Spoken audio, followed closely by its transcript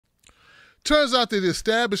Turns out that the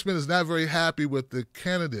establishment is not very happy with the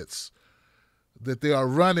candidates that they are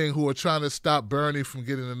running who are trying to stop Bernie from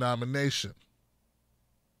getting the nomination.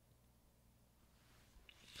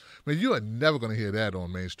 I mean, you are never going to hear that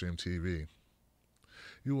on mainstream TV.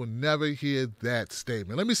 You will never hear that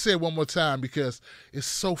statement. Let me say it one more time because it's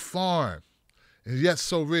so foreign and yet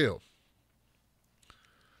so real.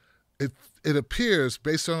 It appears,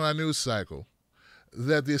 based on our news cycle,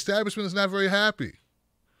 that the establishment is not very happy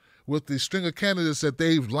with the string of candidates that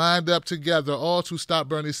they've lined up together, all to stop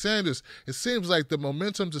Bernie Sanders. It seems like the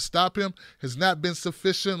momentum to stop him has not been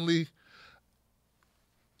sufficiently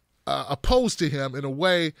opposed to him in a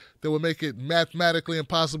way that would make it mathematically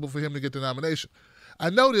impossible for him to get the nomination. I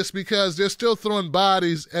know this because they're still throwing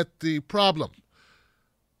bodies at the problem.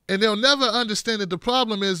 And they'll never understand that the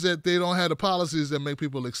problem is that they don't have the policies that make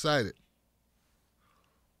people excited.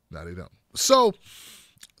 No, they don't. So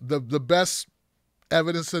the best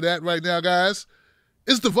evidence of that right now, guys,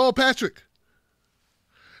 is Deval Patrick.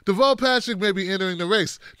 Deval Patrick may be entering the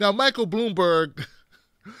race. Now, Michael Bloomberg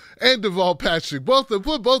and Deval Patrick,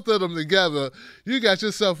 put both of them together, you got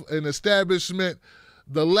yourself an establishment,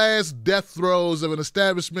 the last death throes of an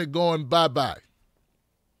establishment going bye-bye.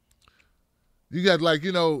 You got, like,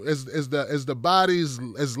 you know, as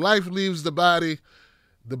life leaves the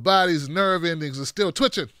body's nerve endings are still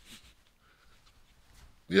twitching.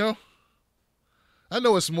 You know? I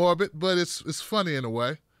know it's morbid, but it's funny in a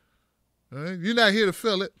way. All right? You're not here to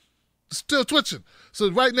feel it. It's still twitching. So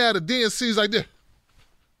right now the DNC's like this.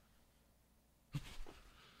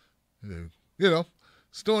 You know,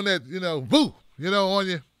 it's doing that, you know, boo, you know, on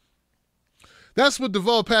you. That's what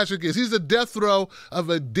Deval Patrick is. He's the death throw of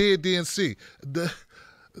a dead DNC.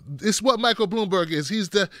 It's what Michael Bloomberg is. He's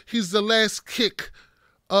the last kick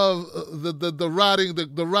of the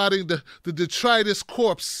rotting detritus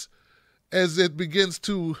corpse as it begins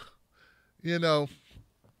to, you know,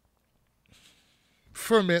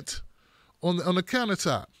 ferment on the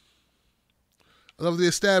countertop of the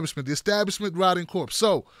establishment rotting corpse.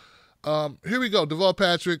 So here we go. Deval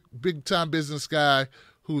Patrick, big-time business guy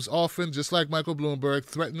who's often, just like Michael Bloomberg,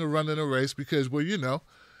 threatened to run in a race because, well, you know,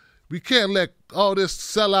 we can't let all this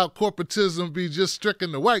sellout corporatism be just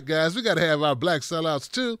stricken to white guys. We got to have our black sellouts,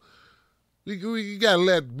 too. We got to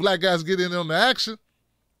let black guys get in on the action.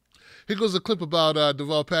 Here goes a clip about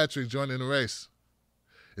Deval Patrick joining the race.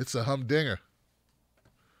 It's a humdinger.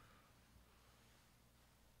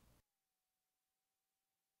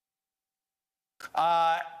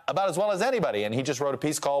 About as well as anybody, and he just wrote a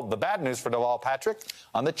piece called "The Bad News for Deval Patrick"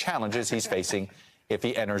 on the challenges he's facing if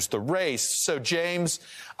he enters the race. So, James,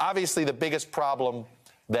 obviously the biggest problem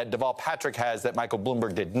that Deval Patrick has that Michael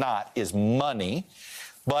Bloomberg did not is money.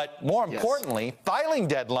 But more importantly, filing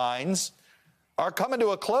deadlines are coming to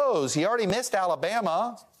a close. He already missed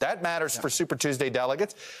Alabama. That matters for Super Tuesday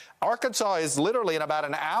delegates. Arkansas is literally in about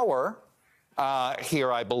an hour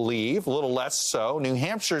here, I believe, a little less so. New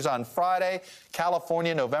Hampshire's on Friday.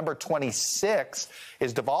 California, November 26th.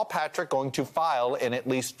 Is Deval Patrick going to file in at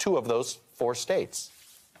least 2 of those 4 states?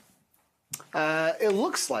 It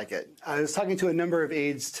looks like it. I was talking to a number of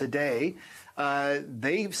aides today.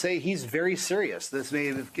 They say he's very serious. This may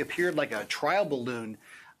have appeared like a trial balloon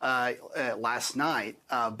last night,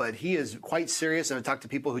 but he is quite serious. And I talked to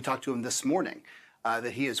people who talked to him this morning.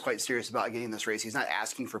 That he is quite serious about getting this race. He's not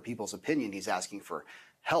asking for people's opinion. He's asking for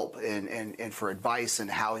help and for advice and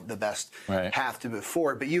how the best path to move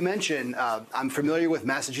forward. But you mentioned, I'm familiar with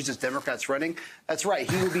Massachusetts Democrats running. That's right.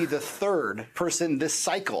 He will be the 3rd person this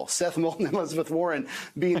cycle, Seth Moulton and Elizabeth Warren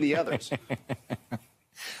being the others.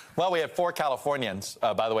 Well, we have 4 Californians.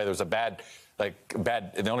 By the way, there was a bad.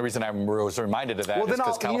 The only reason I was reminded of that is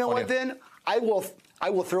because California. You know what, then? I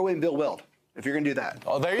will throw in Bill Weld. If you're going to do that.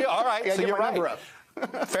 Oh, there you are. All right. So you're right.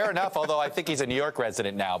 Fair enough, although I think he's a New York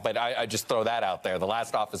resident now. But I just throw that out there. The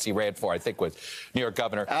last office he ran for, I think, was New York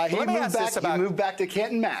governor. He moved back to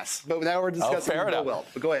Canton, Mass. But now we're discussing Bill Weld.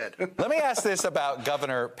 But go ahead. Let me ask this about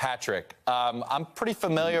Governor Patrick. I'm pretty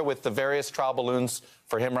familiar with the various trial balloons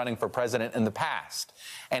for him running for president in the past.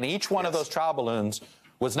 And each one of those trial balloons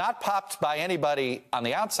was not popped by anybody on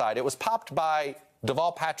the outside. It was popped by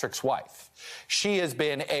Deval Patrick's wife. She has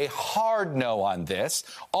been a hard no on this,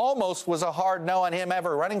 almost was a hard no on him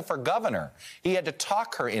ever running for governor. He had to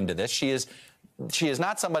talk her into this. She is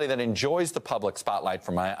not somebody that enjoys the public spotlight,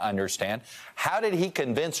 from what I understand. How did he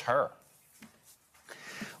convince her?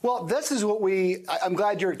 Well, this is what I'm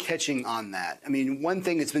glad you're catching on that. I mean, one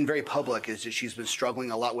thing that's been very public is that she's been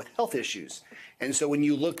struggling a lot with health issues. And so when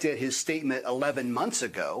you looked at his statement 11 months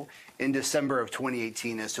ago in December of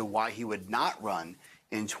 2018 as to why he would not run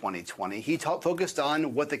in 2020. He focused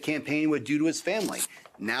on what the campaign would do to his family.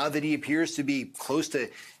 Now that he appears to be close to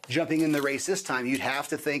jumping in the race this time, you'd have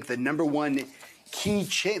to think the number one key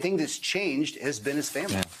thing that's changed has been his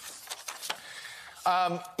family.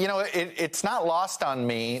 Yeah. You know, it's not lost on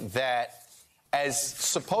me that as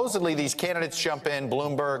supposedly these candidates jump in,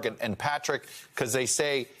 Bloomberg and Patrick, because they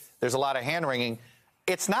say there's a lot of hand-wringing,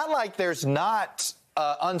 it's not like there's not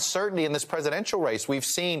uncertainty in this presidential race. We've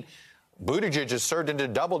seen Buttigieg has surged into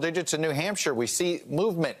double digits in New Hampshire. We see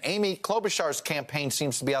movement. Amy Klobuchar's campaign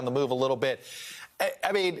seems to be on the move a little bit.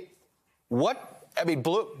 I mean,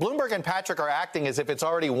 Bloomberg and Patrick are acting as if it's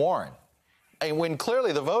already Warren, and when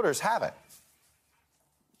clearly the voters haven't.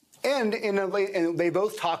 And they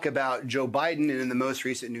both talk about Joe Biden, and in the most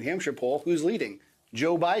recent New Hampshire poll, who's leading?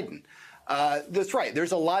 Joe Biden. That's right.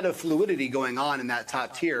 There's a lot of fluidity going on in that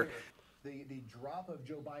top tier. The drop of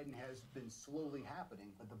Joe Biden has been slowly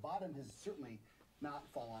happening, but the bottom has certainly not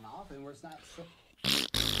fallen off, and where it's not.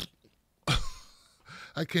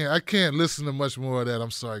 I can't listen to much more of that.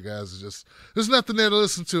 I'm sorry, guys. It's just there's nothing there to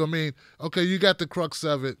listen to. I mean, okay, you got the crux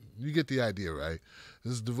of it. You get the idea, right?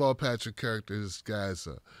 This is Deval Patrick character. This guy's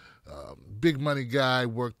a big money guy.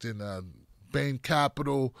 Worked in Bain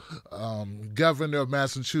Capital, governor of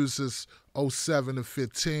Massachusetts, 07 to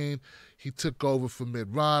 15. He took over for Mitt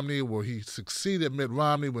Romney, where he succeeded Mitt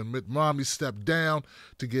Romney when Mitt Romney stepped down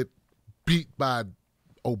to get beat by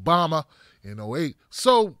Obama in 08.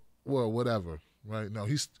 So, well, whatever, right? No,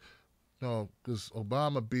 because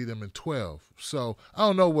Obama beat him in 12. So I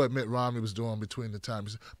don't know what Mitt Romney was doing between the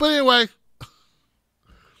times. But anyway,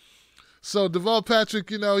 so Deval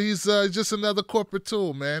Patrick, you know, he's just another corporate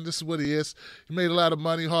tool, man. This is what he is. He made a lot of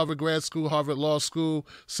money, Harvard grad school, Harvard law school.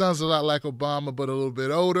 Sounds a lot like Obama, but a little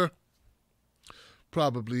bit older.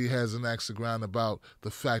 Probably has an axe to grind about the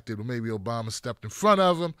fact that maybe Obama stepped in front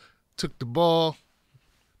of him, took the ball,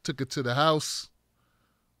 took it to the house,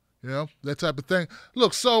 you know, that type of thing.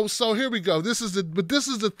 Look, so here we go. This is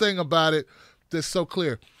the thing about it that's so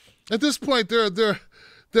clear. At this point, there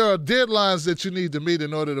are deadlines that you need to meet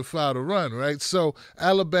in order to file the run, right? So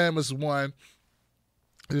Alabama's one.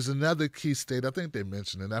 There's another key state. I think they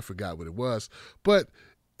mentioned it. I forgot what it was. But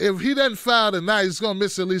if he doesn't file tonight, he's going to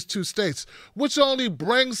miss at least 2 states, which only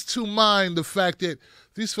brings to mind the fact that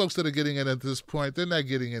these folks that are getting in at this point, they're not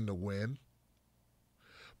getting in to win.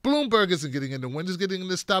 Bloomberg isn't getting in to win. He's getting in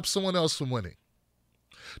to stop someone else from winning.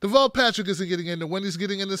 Deval Patrick isn't getting in to win. He's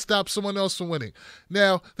getting in to stop someone else from winning.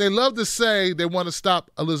 Now, they love to say they want to stop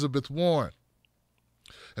Elizabeth Warren.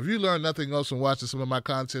 If you learn nothing else from watching some of my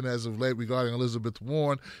content as of late regarding Elizabeth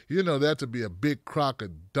Warren, you know that to be a big crock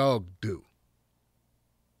of dog do.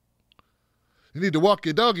 You need to walk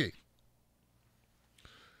your doggy.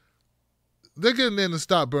 They're getting in to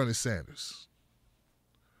stop Bernie Sanders.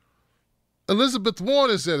 Elizabeth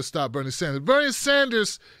Warren is there to stop Bernie Sanders. Bernie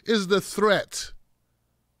Sanders is the threat.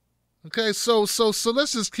 Okay, so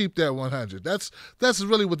let's just keep that 100. That's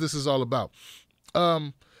really what this is all about.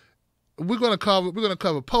 We're gonna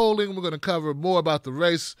cover polling. We're gonna cover more about the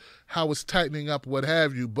race, how it's tightening up, what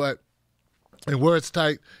have you, and where it's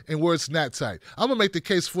tight and where it's not tight. I'm gonna make the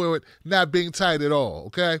case for it not being tight at all.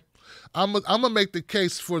 Okay, I'm gonna make the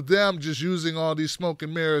case for them just using all these smoke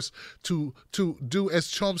and mirrors to do, as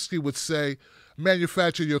Chomsky would say,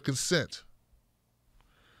 manufacture your consent.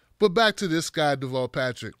 But back to this guy, Deval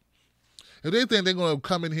Patrick. If they think they're going to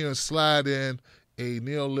come in here and slide in a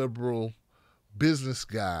neoliberal business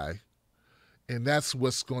guy, and that's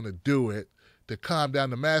what's going to do it, to calm down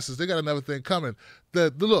the masses, they got another thing coming.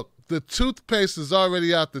 Look, the toothpaste is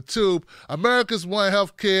already out the tube. Americans want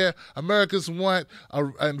health care. Americans want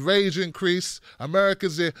a wage increase.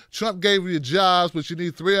 Americans, Trump gave you jobs, but you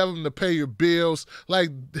need 3 of them to pay your bills. Like,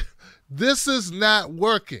 this is not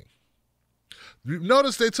working. You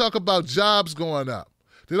notice they talk about jobs going up.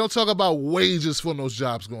 They don't talk about wages for those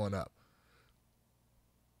jobs going up.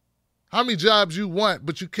 How many jobs you want,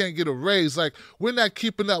 but you can't get a raise? Like, we're not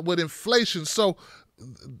keeping up with inflation. So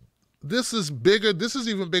this is bigger. This is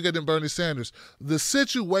even bigger than Bernie Sanders. The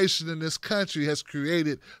situation in this country has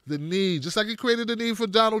created the need, just like it created the need for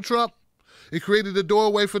Donald Trump. It created a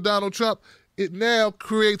doorway for Donald Trump. It now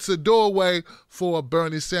creates a doorway for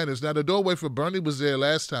Bernie Sanders. Now, the doorway for Bernie was there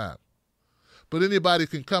last time. But anybody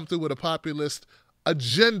can come through with a populist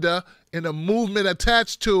agenda and a movement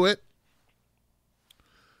attached to it.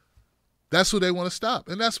 That's what they want to stop.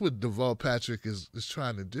 And that's what Deval Patrick is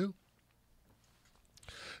trying to do.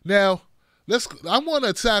 Now, I want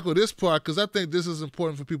to tackle this part because I think this is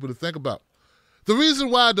important for people to think about. The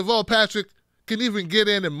reason why Deval Patrick can even get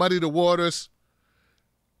in and muddy the waters,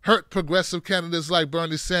 hurt progressive candidates like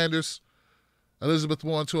Bernie Sanders, Elizabeth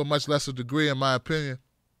Warren to a much lesser degree, in my opinion,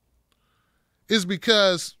 is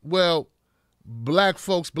because, well, black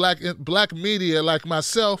folks, black media like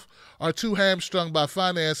myself are too hamstrung by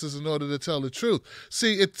finances in order to tell the truth.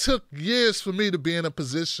 See, it took years for me to be in a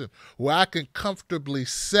position where I can comfortably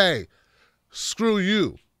say, screw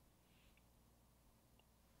you.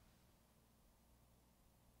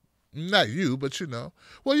 Not you, but you know.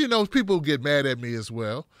 Well, you know, people get mad at me as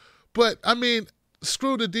well. But, I mean,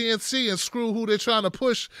 screw the DNC and screw who they're trying to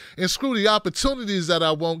push and screw the opportunities that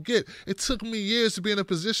I won't get. It took me years to be in a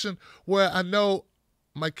position where I know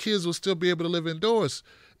my kids will still be able to live indoors.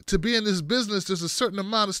 To be in this business, there's a certain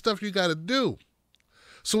amount of stuff you got to do.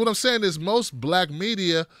 So what I'm saying is most black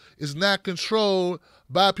media is not controlled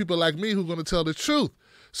by people like me who are going to tell the truth.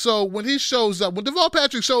 So when he shows up, when Deval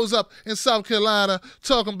Patrick shows up in South Carolina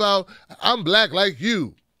talking about, I'm black like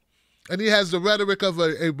you, and he has the rhetoric of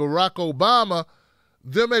a Barack Obama,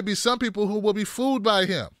 there may be some people who will be fooled by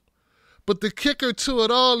him. But the kicker to it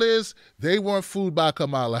all is they weren't fooled by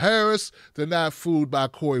Kamala Harris. They're not fooled by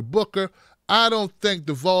Cory Booker. I don't think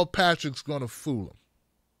Deval Patrick's going to fool them.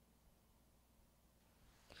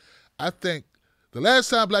 I think the last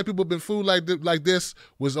time black people have been fooled like this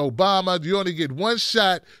was Obama. You only get one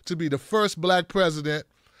shot to be the first black president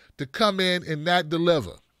to come in and not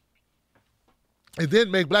deliver. And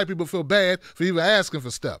then make black people feel bad for even asking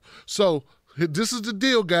for stuff. So this is the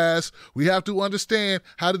deal, guys. We have to understand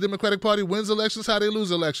how the Democratic Party wins elections, how they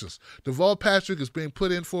lose elections. Deval Patrick is being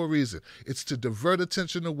put in for a reason. It's to divert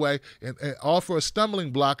attention away and offer a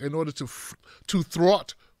stumbling block in order to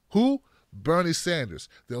thwart who? Bernie Sanders.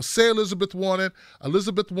 They'll say Elizabeth Warren.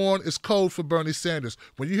 Elizabeth Warren is code for Bernie Sanders.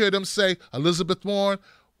 When you hear them say Elizabeth Warren,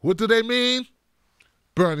 what do they mean?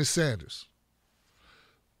 Bernie Sanders.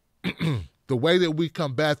 The way that we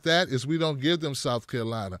combat that is we don't give them South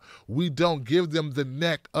Carolina. We don't give them the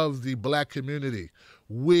neck of the black community.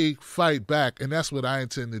 We fight back, and that's what I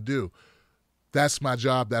intend to do. That's my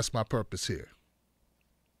job. That's my purpose here.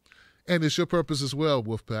 And it's your purpose as well,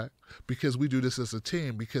 Wolfpack, because we do this as a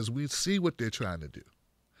team, because we see what they're trying to do.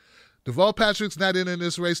 Deval Patrick's not in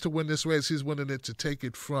this race to win this race. He's winning it to take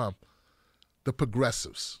it from the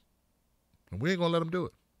progressives. And we ain't going to let him do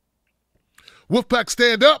it. Wolfpack,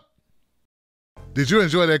 stand up. Did you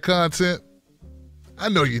enjoy that content? I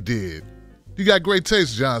know you did. You got great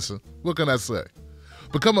taste, Johnson. What can I say?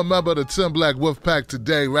 Become a member of the Tim Black Wolfpack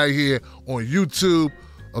today right here on YouTube,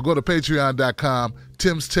 or go to patreon.com,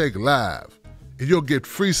 Tim's Take Live, and you'll get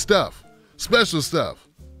free stuff, special stuff,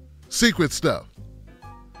 secret stuff.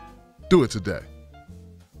 Do it today.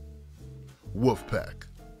 Wolfpack.